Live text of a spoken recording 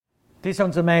弟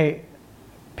兄姊妹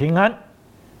平安。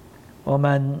我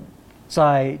们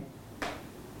在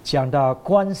讲到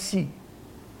关系，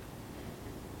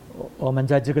我们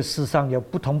在这个世上有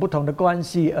不同的关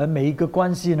系，而每一个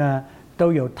关系呢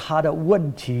都有它的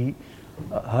问题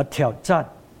和挑战。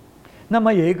那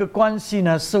么有一个关系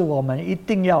呢是我们一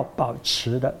定要保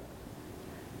持的，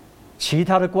其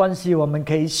他的关系我们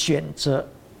可以选择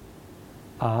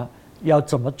要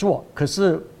怎么做，可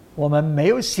是我们没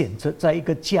有选择在一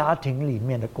个家庭里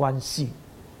面的关系，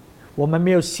我们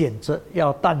没有选择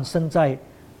要诞生在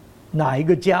哪一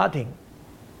个家庭，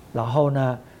然后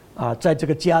呢在这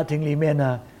个家庭里面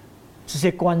呢，这些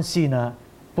关系呢，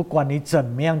不管你怎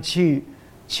么样去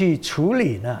处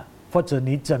理呢，或者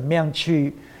你怎么样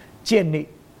去建立，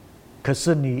可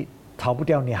是你逃不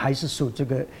掉，你还是属这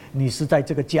个，你是在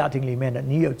这个家庭里面的，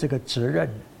你有这个责任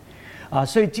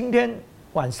所以今天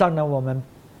晚上呢，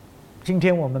今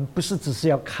天我们不是只是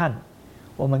要看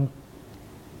我们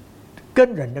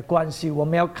跟人的关系，我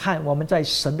们要看我们在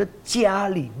神的家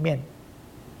里面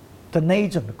的那一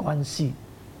种的关系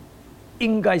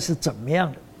应该是怎么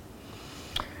样的。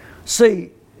所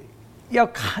以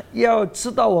要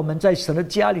知道我们在神的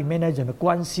家里面那种的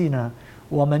关系呢，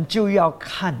我们就要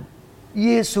看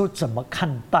耶稣怎么看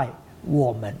待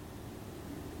我们。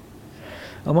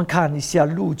我们看一下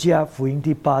路加福音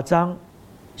第8章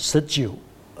19、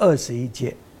21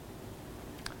节。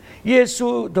耶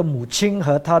稣的母亲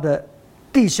和他的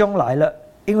弟兄来了，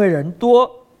因为人多，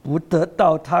不得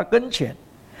到他跟前。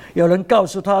有人告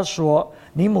诉他说：“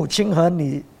你母亲和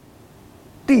你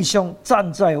弟兄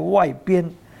站在外边，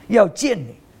要见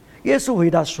你。”耶稣回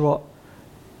答说：“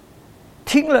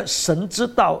听了神之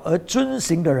道而遵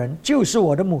行的人，就是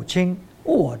我的母亲，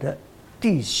我的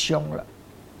弟兄了。”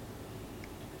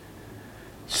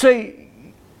所以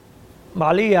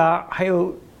玛利亚还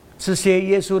有这些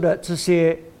耶稣的这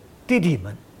些弟弟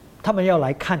们，他们要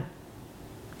来看，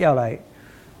要来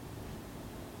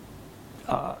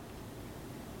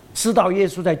知道耶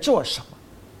稣在做什么。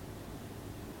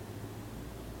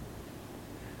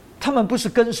他们不是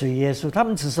跟随耶稣，他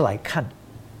们只是来看。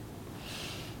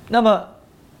那么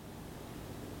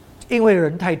因为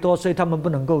人太多，所以他们不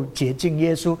能够接近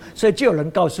耶稣，所以就有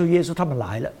人告诉耶稣他们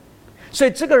来了。所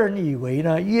以这个人以为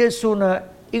呢，耶稣呢，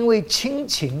因为亲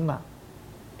情嘛，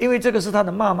因为这个是他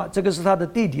的妈妈，这个是他的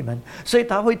弟弟们，所以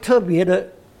他会特别的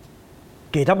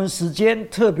给他们时间，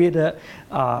特别的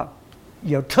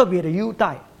有特别的优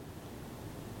待。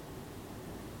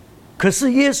可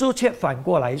是耶稣却反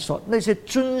过来说，那些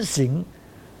遵行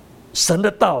神的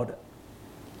道的，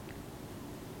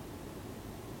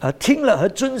听了和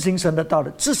遵行神的道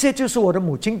的，这些就是我的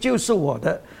母亲，就是我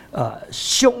的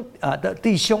的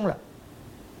弟兄了。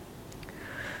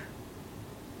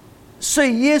所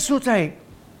以耶稣在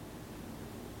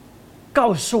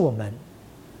告诉我们，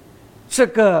这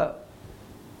个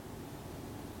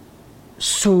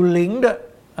属灵的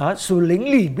属灵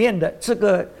里面的这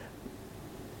个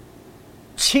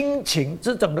亲情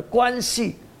这种的关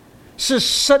系，是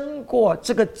胜过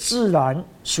这个自然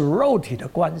属肉体的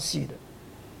关系的。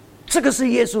这个是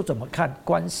耶稣怎么看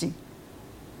关系，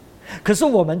可是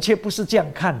我们却不是这样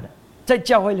看的。在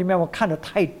教会里面我看的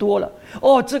太多了，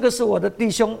这个是我的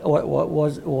弟兄，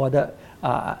我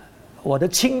的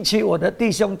亲戚，我的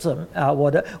弟兄姊妹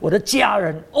我的家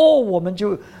人，我们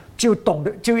就懂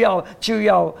得就要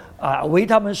为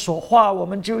他们说话，我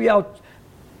们就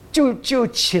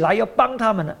起来要帮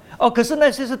他们了。可是那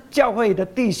些是教会的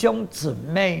弟兄姊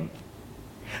妹，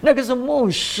那个是牧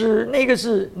师，那个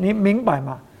是你明白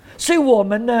吗？所以我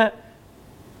们呢，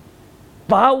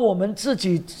把我们自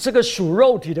己这个属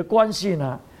肉体的关系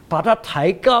呢，把它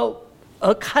抬高，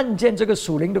而看见这个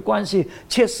属灵的关系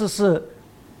确实是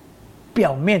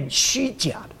表面虚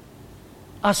假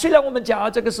的虽然我们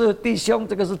讲这个是弟兄，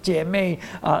这个是姐妹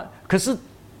可是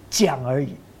讲而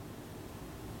已。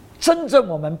真正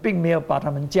我们并没有把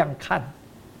他们这样看，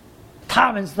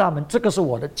他们是他们，这个是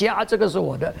我的家，这个是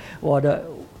我的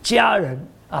家人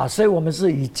所以我们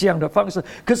是以这样的方式。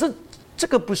可是这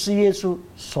个不是耶稣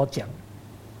所讲的，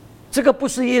这个不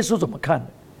是耶稣怎么看的。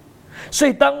所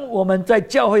以当我们在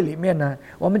教会里面呢，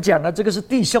我们讲的这个是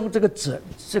弟兄，这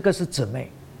个是姊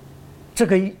妹，这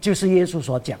个就是耶稣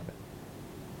所讲的。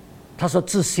他说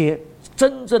这些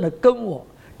真正的跟我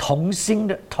同心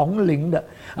的同灵的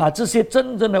这些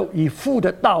真正的以父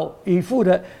的道以父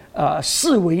的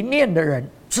事为念的人，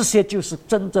这些就是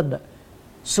真正的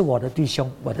是我的弟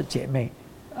兄，我的姐妹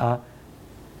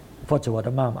或者我的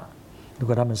妈妈，如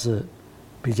果他们是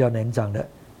比较年长的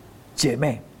姐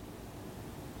妹。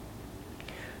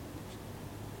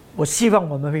我希望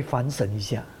我们会反省一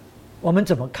下，我们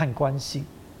怎么看关系。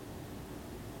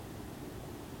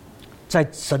在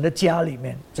神的家里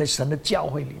面，在神的教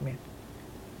会里面，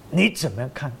你怎么样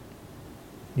看？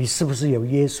你是不是有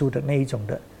耶稣的那一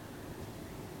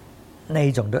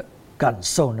种的感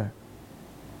受呢？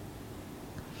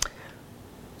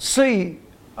所以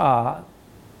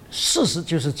事实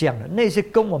就是这样的。那些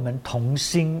跟我们同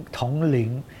心同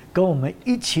灵，跟我们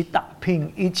一起打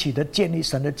拼，一起的建立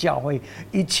神的教会，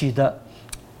一起的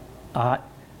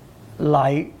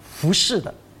来服侍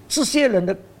的这些人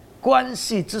的关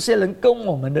系，这些人跟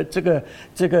我们的这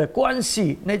个关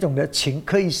系，那种的情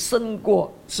可以胜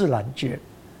过自然界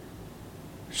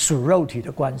属肉体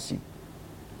的关系，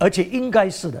而且应该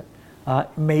是的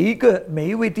每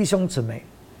一位弟兄姊妹，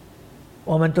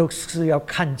我们都是要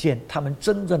看见他们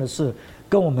真正的是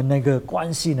跟我们那个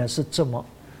关系呢是这么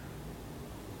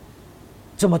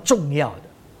重要的，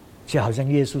就好像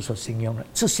耶稣所形容的，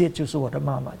这些就是我的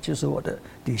妈妈，就是我的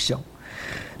弟兄。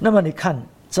那么你看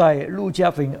在路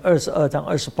加福音22章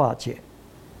28节，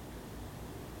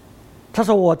他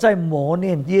说我在磨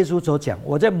练，耶稣所讲，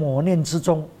我在磨练之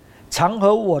中，常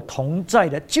和我同在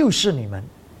的就是你们，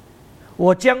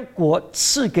我将国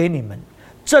赐给你们，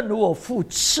正如我父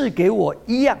赐给我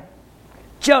一样，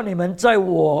叫你们在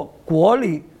我国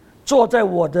里坐在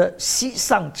我的膝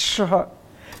上吃喝，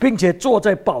并且坐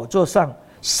在宝座上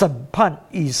审判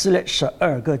以色列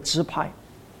12个支派。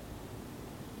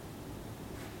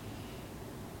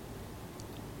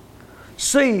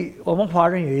所以我们华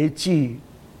人有一句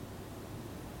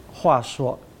话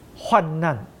说，患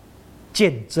难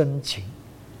见真情，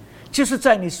就是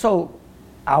在你受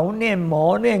熬炼、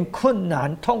磨练、困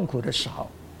难、痛苦的时候，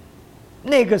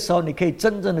那个时候你可以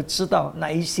真正的知道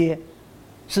哪一些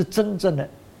是真正的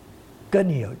跟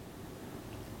你有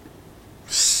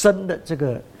深的这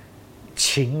个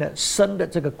情的、深的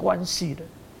这个关系的。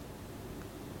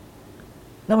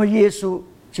那么耶稣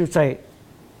就在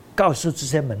告诉这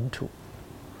些门徒，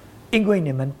因为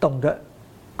你们懂得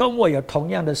跟我有同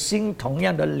样的心、同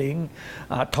样的灵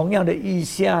同样的意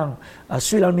向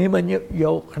虽然你们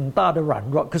有很大的软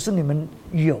弱，可是你们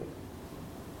有，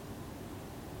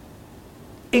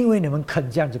因为你们肯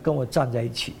这样子跟我站在一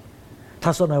起。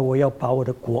他说呢，我要把我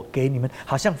的国给你们，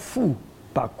好像父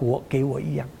把国给我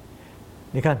一样。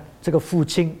你看这个父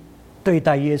亲对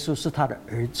待耶稣是他的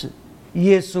儿子，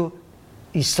耶稣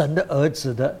以神的儿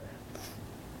子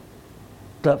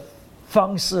的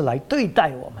方式来对待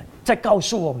我们，在告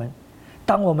诉我们，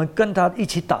当我们跟他一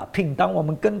起打拼，当我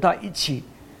们跟他一起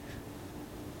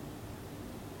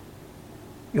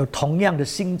有同样的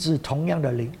心智、同样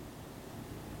的灵，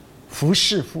服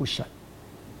侍父神，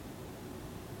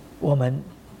我们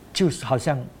就是好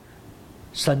像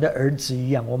神的儿子一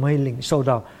样，我们会领受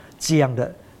到这样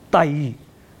的待遇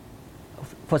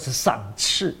或是赏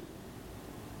赐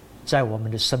在我们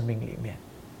的生命里面。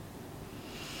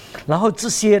然后这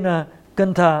些呢，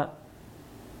跟他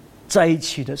在一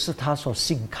起的是他所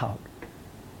信靠的，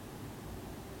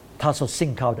他所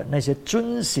信靠的那些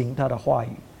遵行他的话语，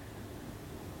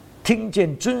听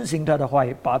见遵行他的话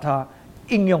语，把它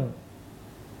应用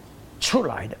出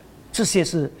来的，这些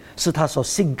是他所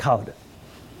信靠的，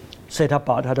所以他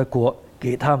把他的国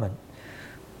给他们。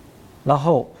然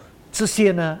后这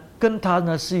些呢，跟他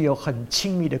呢是有很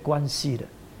亲密的关系的。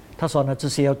他说呢，这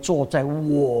些要坐在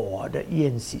我的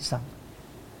宴席上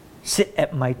 ，sit at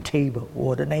my table，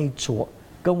 我的那一桌，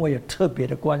跟我有特别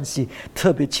的关系、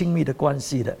特别亲密的关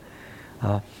系的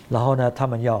然后呢，他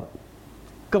们要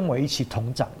跟我一起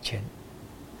同掌权，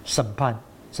审判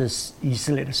这以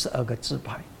色列的12个支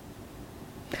派。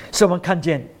所以我们看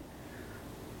见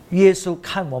耶稣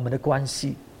看我们的关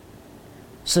系，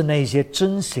是那些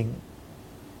遵行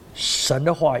神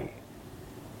的话语、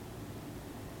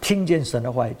听见神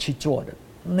的话语去做的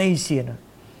那些呢，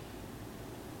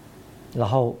然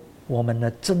后我们呢，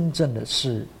真正的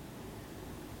是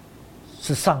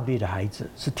上帝的孩子，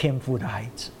是天父的孩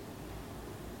子。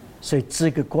所以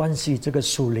这个关系，这个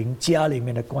属灵家里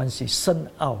面的关系深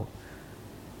奥，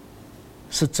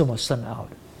是这么深奥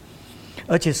的，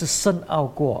而且是深奥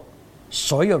过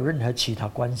所有任何其他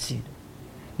关系的。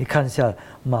你看一下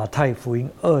马太福音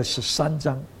23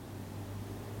章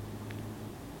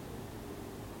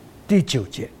第9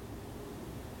节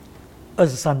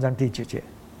，23章第9节，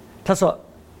他说：“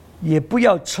也不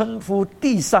要称呼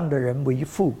地上的人为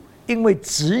父，因为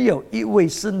只有一位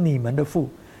是你们的父，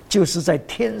就是在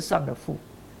天上的父。”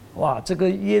哇，这个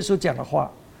耶稣讲的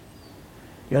话，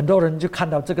很多人就看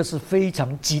到这个是非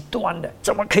常极端的，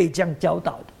怎么可以这样教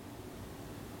导的？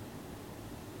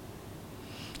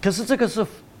可是这个是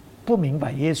不明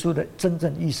白耶稣的真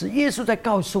正意思。耶稣在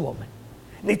告诉我们，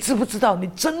你知不知道你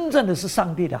真正的是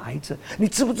上帝的孩子？你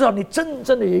知不知道你真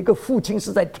正的有一个父亲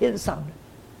是在天上的？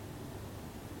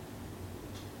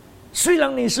虽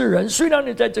然你是人，虽然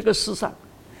你在这个世上，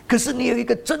可是你有一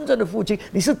个真正的父亲，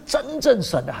你是真正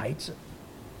神的孩子，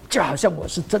就好像我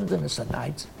是真正的神的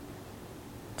孩子，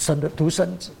神的独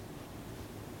生子。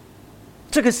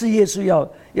这个是耶稣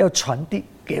要传递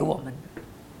给我们的，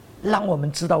让我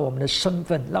们知道我们的身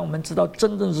份，让我们知道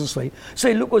真正是谁。所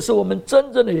以如果是我们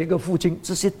真正的有一个父亲，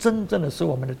这些真正的是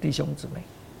我们的弟兄姊妹。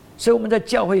所以我们在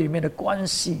教会里面的关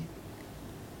系，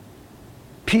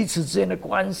彼此之间的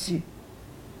关系，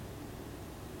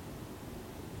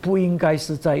不应该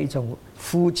是在一种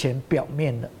肤浅表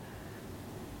面的，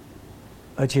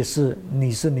而且是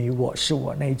你是你我是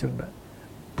我那一种的，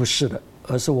不是的，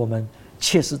而是我们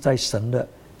确实在神的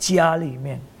家里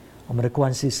面，我们的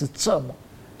关系是这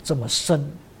么深，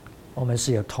我们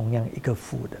是有同样一个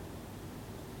父的。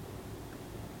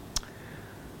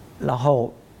然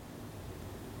后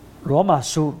罗马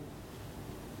书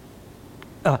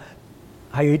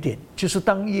还有一点，就是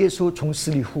当耶稣从死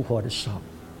里复活的时候，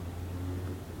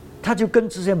他就跟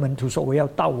这些门徒说，我要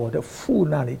到我的父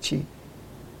那里去，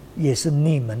也是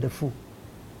你们的父。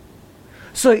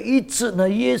所以一直呢，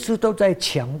耶稣都在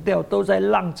强调，都在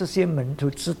让这些门徒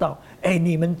知道，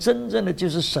你们真正的就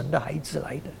是神的孩子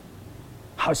来的，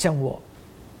好像我。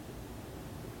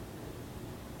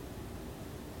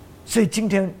所以今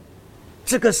天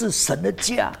这个是神的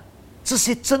家，这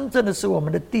些真正的是我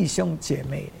们的弟兄姐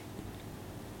妹。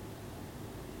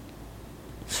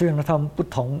虽然他们不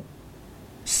同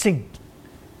姓，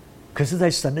可是在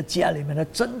神的家里面呢，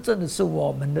真正的是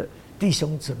我们的弟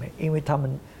兄姊妹，因为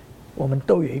我们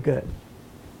都有一个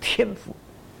天赋。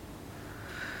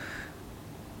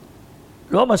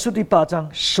罗马书第8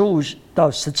章15到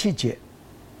17节，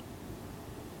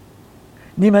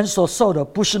你们所受的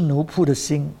不是奴仆的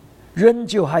心，仍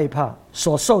旧害怕，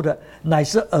所受的乃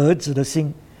是儿子的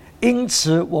心，因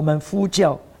此我们呼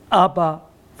叫阿爸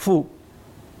父。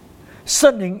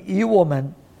圣灵与我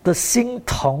们的心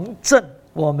同证，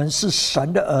我们是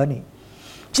神的儿女，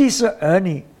既是儿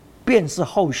女，便是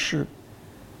后嗣，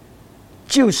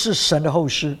就是神的后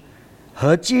嗣，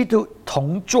和基督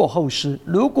同作后嗣。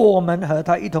如果我们和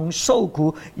他一同受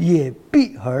苦，也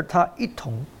必和他一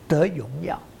同得荣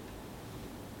耀。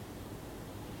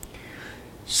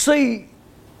所以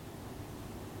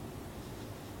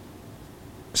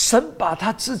神把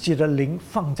他自己的灵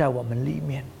放在我们里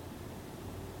面，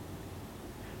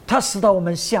他使到我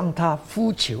们向他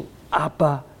呼求阿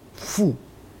爸父，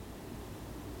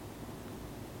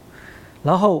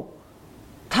然后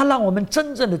他让我们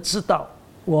真正的知道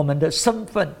我们的身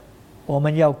份，我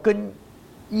们要跟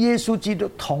耶稣基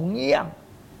督同样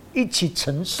一起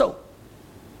承受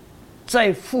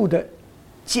在父的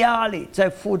家里，在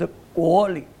父的国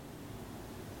里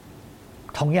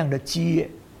同样的基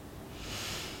业，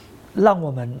让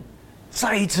我们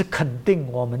再一次肯定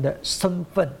我们的身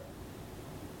份，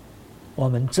我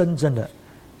们真正的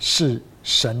是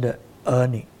神的儿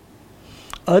女。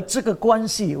而这个关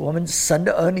系，我们神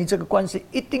的儿女这个关系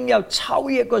一定要超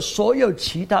越过所有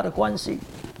其他的关系。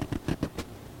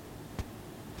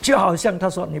就好像他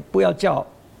说，你不要叫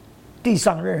地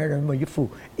上任何人为父，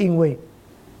因为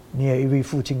你有一位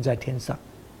父亲在天上。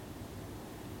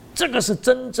这个是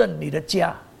真正你的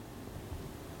家。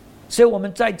所以我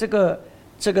们在这个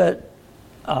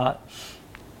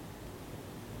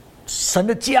神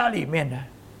的家里面呢，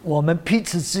我们彼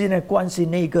此之间的关系，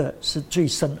那个是最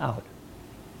深奥的。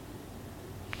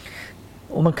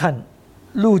我们看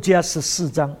路加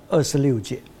14章26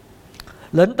节，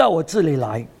人到我这里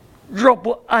来，若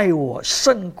不爱我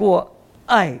胜过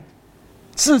爱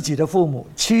自己的父母、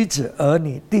妻子、儿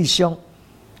女、弟兄、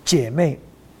姐妹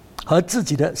和自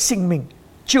己的性命，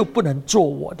就不能做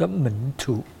我的门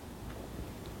徒。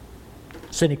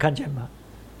所以你看见吗？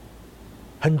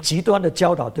很极端的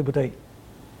教导，对不对？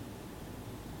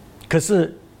可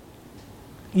是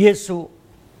耶稣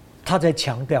他在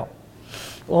强调，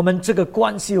我们这个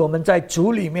关系，我们在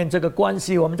主里面这个关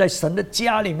系，我们在神的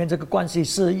家里面这个关系，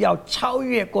是要超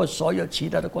越过所有其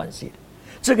他的关系的。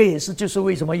这个也是就是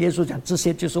为什么耶稣讲，这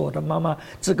些就是我的妈妈，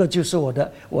这个就是我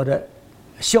的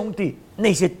兄弟，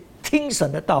那些听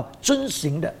神的道、遵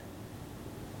行的、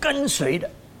跟随的，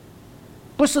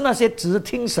不是那些只是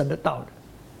听神的道的，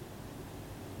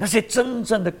那些真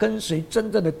正的跟随、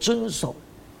真正的遵守、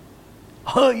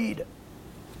合一的，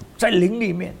在灵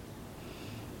里面。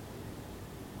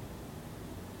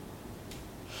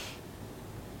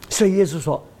所以耶稣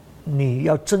说，你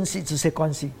要珍惜这些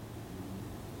关系，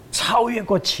超越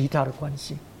过其他的关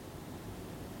系，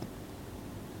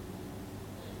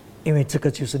因为这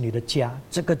个就是你的家，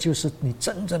这个就是你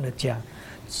真正的家，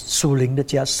属灵的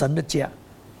家，神的家。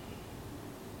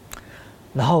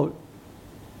然后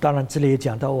当然这里也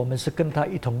讲到我们是跟他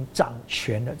一同掌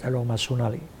权的，在罗马书那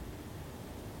里，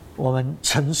我们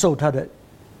承受他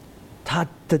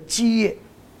的基业，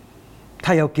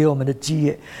他要给我们的基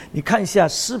业。你看一下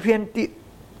诗篇第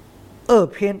2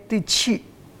篇第7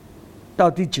到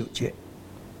第9节，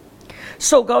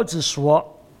受膏者说，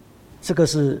这个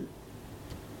是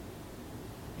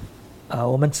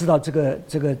我们知道这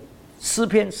个诗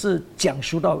篇是讲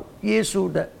述到耶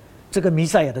稣的这个弥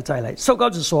赛亚的再来。受膏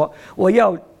者说，我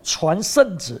要传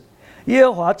圣旨，耶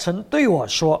和华曾对我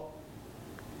说，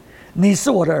你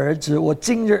是我的儿子，我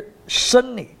今日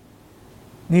生你。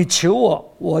你求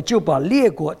我，我就把列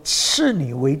国赐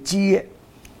你为基业，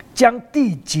将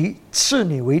地极赐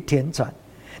你为田产。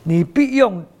你必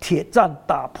用铁杖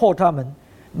打破他们，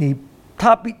你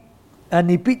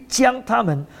必将他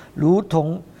们如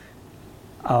同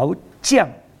熬酱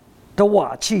的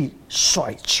瓦器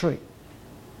甩碎。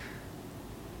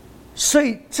所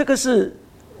以这个是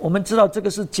我们知道，这个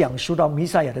是讲述到弥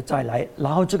赛亚的再来，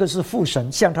然后这个是父神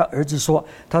向他儿子说，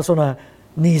他说呢，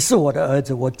你是我的儿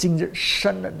子，我今日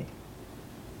生了你。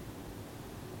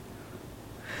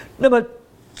那么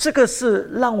这个是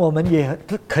让我们也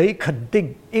可以肯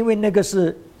定，因为那个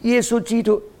是耶稣基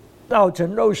督道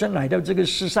成肉身来到这个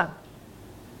世上，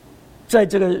在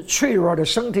这个脆弱的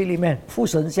身体里面，父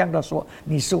神向他说，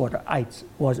你是我的爱子，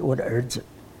我的儿子，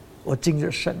我今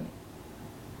日生你。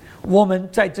我们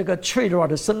在这个脆弱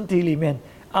的身体里面，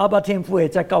阿爸天父也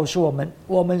在告诉我们，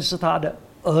我们是他的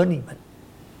儿女们，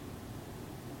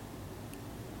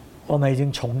我们已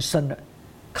经重生了，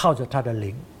靠着他的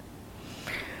灵。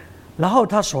然后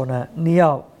他说呢，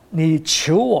你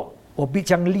求我，我必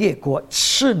将列国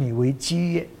赐你为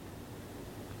基业。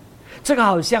这个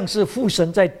好像是父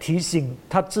神在提醒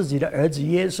他自己的儿子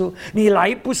耶稣，你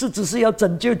来不是只是要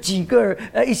拯救几个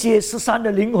一些13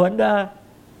的灵魂的，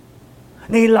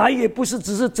你来也不是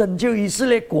只是拯救以色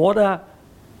列国的，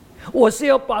我是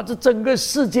要把这整个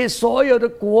世界所有的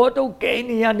国都给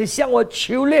你啊！你向我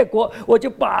求列国，我就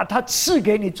把它赐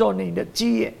给你做你的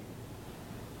基业。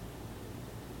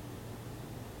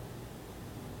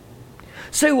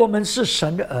所以我们是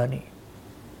神的儿女，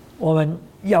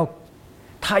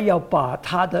他要把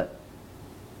他的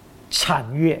产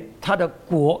业、他的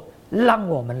国让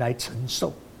我们来承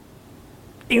受，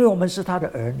因为我们是他的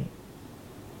儿女。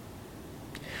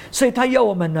所以他要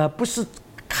我们呢，不是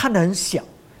看得很小，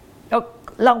要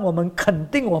让我们肯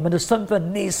定我们的身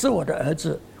份，你是我的儿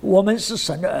子，我们是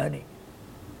神的儿女。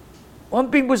我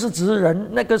们并不是只是人，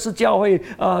那个是教会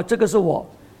这个是我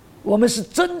们是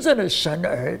真正的神的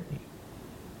儿女。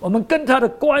我们跟他的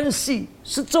关系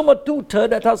是这么独特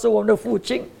的，他是我们的父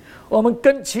亲，我们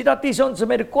跟其他弟兄姊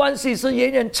妹的关系是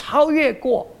远远超越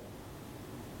过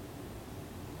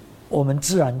我们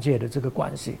自然界的这个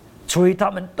关系，所以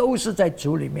他们都是在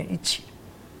主里面一起，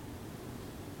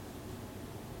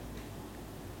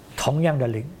同样的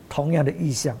灵，同样的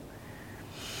意象。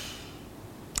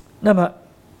那么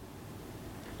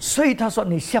所以他说，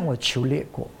你向我求列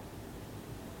国，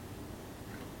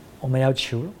我们要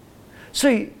求。所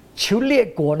以求列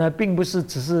国呢，并不是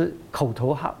只是口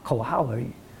号而已。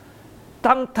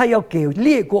当他要给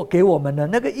列国给我们的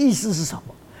那个意思是什么？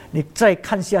你再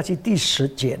看下去第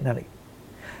10节那里，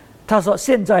他说：“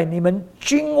现在你们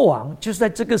君王，就是在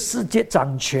这个世界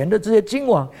掌权的这些君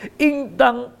王，应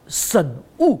当审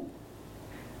悟；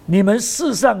你们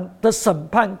世上的审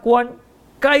判官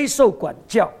该受管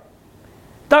教，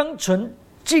当存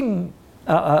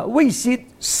为心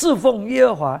侍奉耶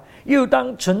和华，又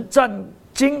当存战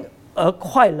兢而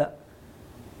快乐。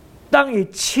当以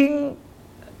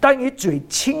嘴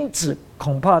轻止，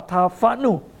恐怕他发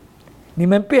怒，你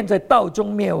们便在道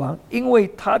中灭亡，因为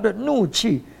他的怒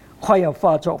气快要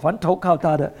发作。凡投靠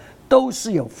他的，都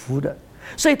是有福的。”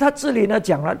所以他这里呢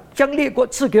讲了，将列国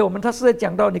赐给我们，他是在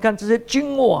讲到，你看这些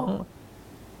君王、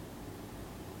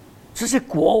这些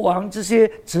国王、这些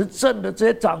执政的、这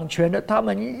些掌权的，他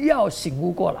们要醒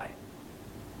悟过来。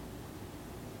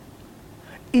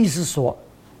意思说，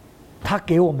他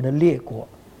给我们的列国，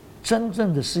真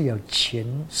正的是有权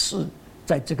势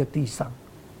在这个地上，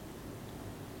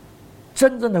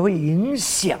真正的会影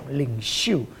响领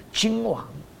袖、君王。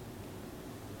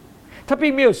他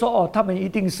并没有说他们一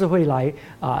定是会来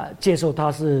接受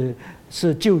他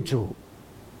是救主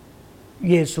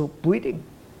耶稣，不一定。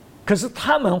可是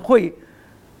他们会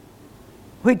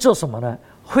做什么呢？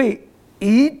会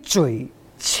以嘴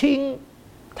亲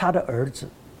他的儿子，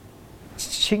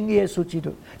亲耶稣基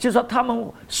督。就是说，他们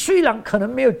虽然可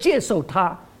能没有接受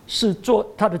他是做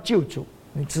他的救主，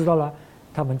你知道了，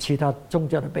他们其他宗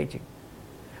教的背景，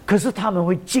可是他们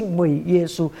会敬畏耶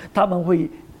稣，他们会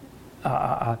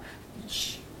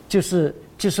就是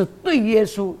对耶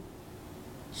稣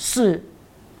是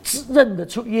认得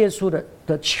出耶稣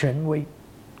的权威，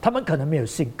他们可能没有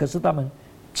信，可是他们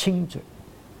亲嘴，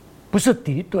不是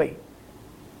敌对，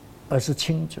而是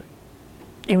亲嘴，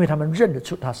因为他们认得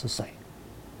出他是谁。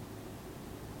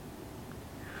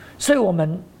所以我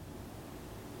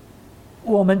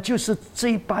们就是这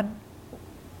一班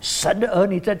神的儿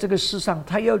女，在这个世上，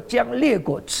他要将列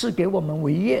国赐给我们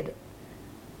为业的，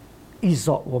意思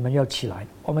说我们要起来，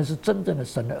我们是真正的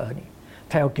神的儿女，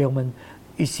他要给我们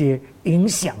一些影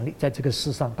响力在这个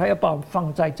世上，他要把我们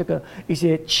放在这个一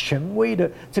些权威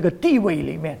的这个地位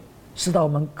里面，使到我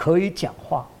们可以讲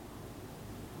话，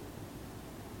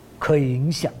可以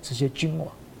影响这些君王。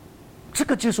这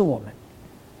个就是我们，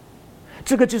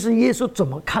这个就是耶稣怎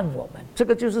么看我们，这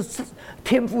个就是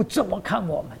天父怎么看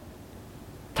我们。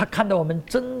他看到我们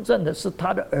真正的是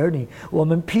他的儿女，我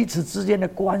们彼此之间的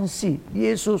关系，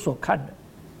耶稣所看的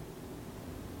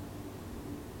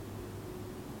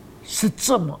是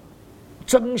这么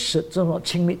真实，这么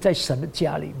亲密，在神的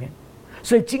家里面。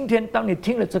所以今天当你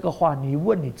听了这个话，你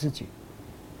问你自己，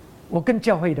我跟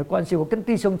教会的关系，我跟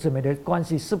弟兄姊妹的关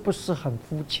系是不是很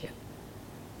肤浅？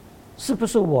是不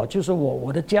是我就是我，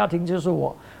我的家庭就是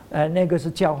我，那个是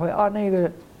教会啊，那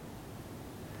个，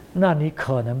那你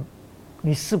可能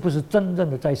你是不是真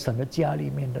正的在神的家里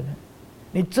面的呢？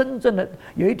你真正的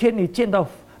有一天你见到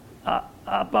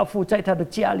阿爸父在他的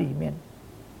家里面，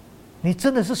你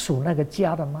真的是属那个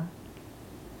家的吗？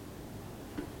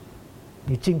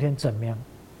你今天怎么样？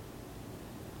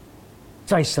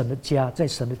在神的家，在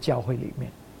神的教会里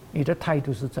面，你的态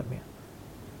度是怎么样？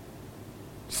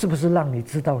是不是让你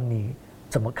知道你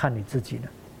怎么看你自己呢？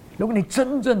如果你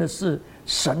真正的是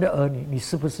神的儿女，你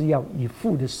是不是要以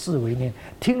父的事为念？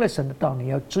听了神的道，你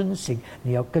要遵行，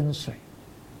你要跟随。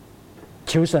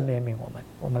求神怜悯我们，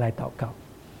我们来祷告。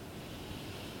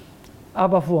阿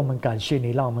爸父，我们感谢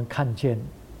你，让我们看见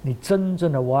你真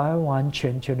正的完完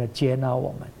全全的接纳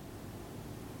我们，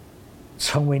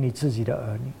成为你自己的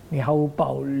儿女，你毫无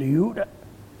保留的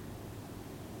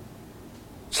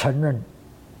承认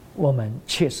我们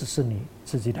确实是你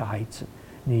自己的孩子，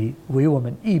你为我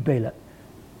们预备了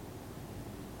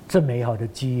这美好的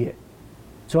基业。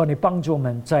主啊，你帮助我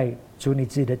们在主你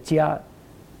自己的家，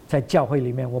在教会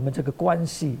里面，我们这个关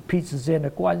系，彼此之间的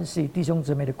关系，弟兄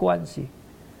姊妹的关系，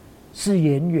是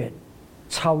远远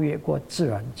超越过自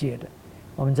然界的。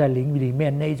我们在灵里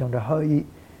面那一种的合一，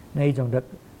那一种的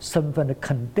身份的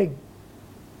肯定，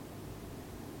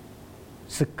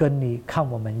是跟你看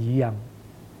我们一样，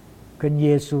跟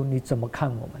耶稣你怎么看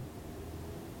我们？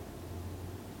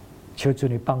求主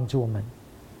你帮助我们，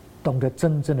懂得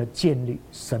真正的建立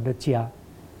神的家，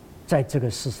在这个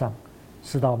世上，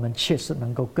使到我们确实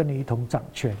能够跟你一同掌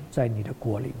权，在你的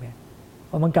国里面。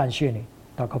我们感谢你，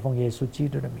祷告奉耶稣基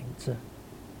督的名字，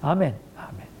阿们，阿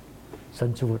们。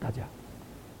神祝福大家。